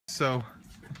so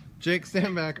Jake,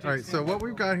 stand back. All right, so what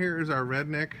we've got here is our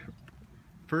redneck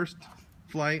first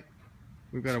flight.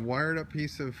 We've got a wired up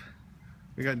piece of,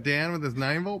 we got Dan with his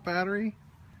 9-volt battery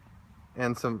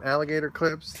and some alligator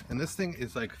clips, and this thing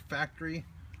is like factory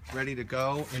ready to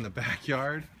go in the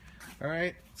backyard. All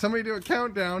right, somebody do a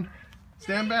countdown.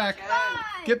 Stand back.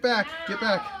 Get back. Get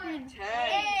back. 10, 8,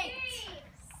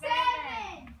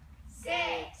 7, 6,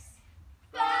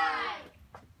 5,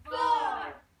 4,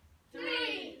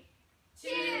 3, 2,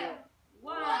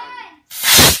 1.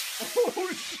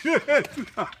 Oh shit!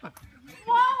 Whoa,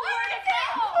 where'd it go?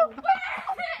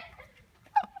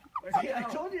 I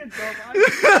told you it's gone.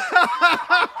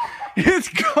 It's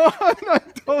gone. I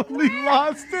totally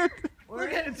lost it.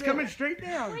 Look at it, it's coming straight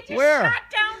down. We just Where? shot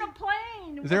down a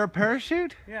plane. Is there a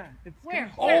parachute? Yeah. It's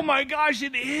Where? Oh my gosh,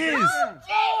 it is! Oh,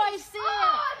 I see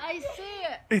it. I see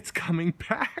it. It's coming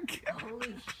back.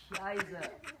 Holy shiza.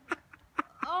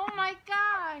 Oh my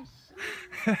gosh.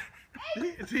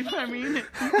 See what I mean?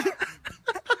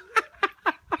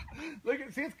 Look,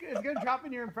 see, it's going to drop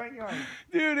in your front yard.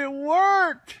 Dude, it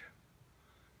worked!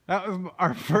 That was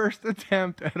our first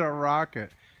attempt at a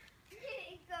rocket.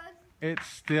 It's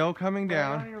still coming Right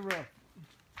on down. your roof.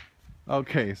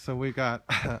 Okay, so we got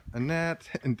Annette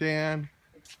and Dan.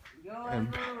 Go on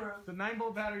the roof. The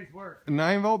 9-volt batteries work.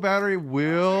 9-volt battery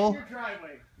will... Your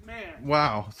driveway. Man.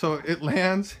 Wow, so it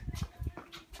lands